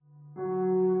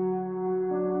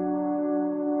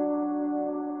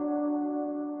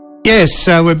Yes,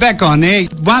 we're back on there.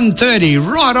 1:30,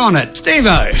 right on it.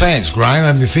 Steve-O. Thanks, Graham.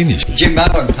 Have you finished? Jimbo,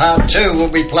 and part 2 will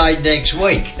be played next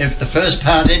week. If the first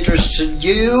part interested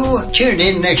you, tune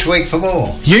in next week for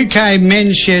more. UK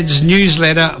Men's Shed's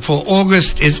newsletter for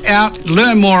August is out.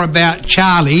 Learn more about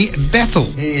Charlie Bethel.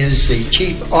 He is the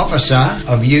Chief Officer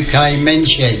of UK Men's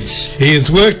Sheds. He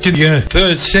has worked in the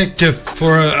third sector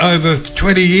for over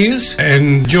 20 years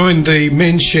and joined the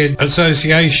Men's Shed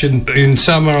Association in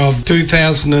summer of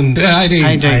 2018.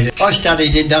 I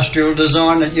studied industrial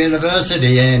design at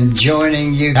university, and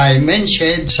joining UK Men's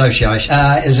Shed Association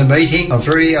is a meeting of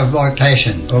three of my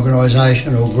passions: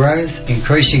 organisational growth,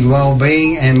 increasing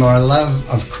well-being, and my love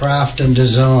of craft and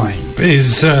design.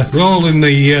 His role in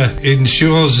the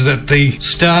ensures that the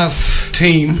staff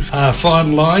team are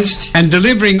finalised and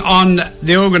delivering on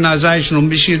the organisational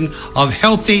mission of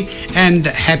healthy and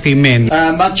happy men.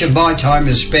 Much of my time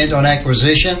is spent on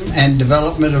acquisition and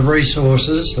development of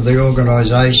resources for the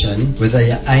organisation with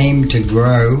the aim to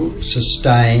grow,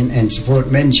 sustain and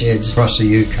support men's sheds across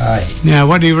the UK. Now,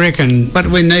 what do you reckon? What do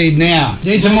we need now?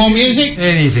 Need some more music?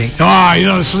 Anything. Oh,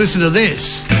 let's listen to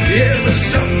this.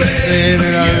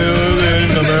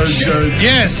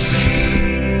 Yes.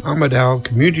 Armidale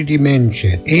Community Men's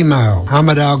Shed. Email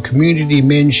Armidale Community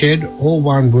Men's Shed, all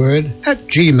one word,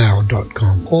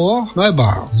 @gmail.com, or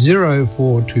mobile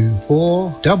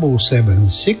 0424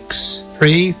 776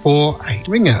 348.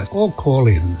 Ring us or call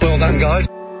in. Well done, guys.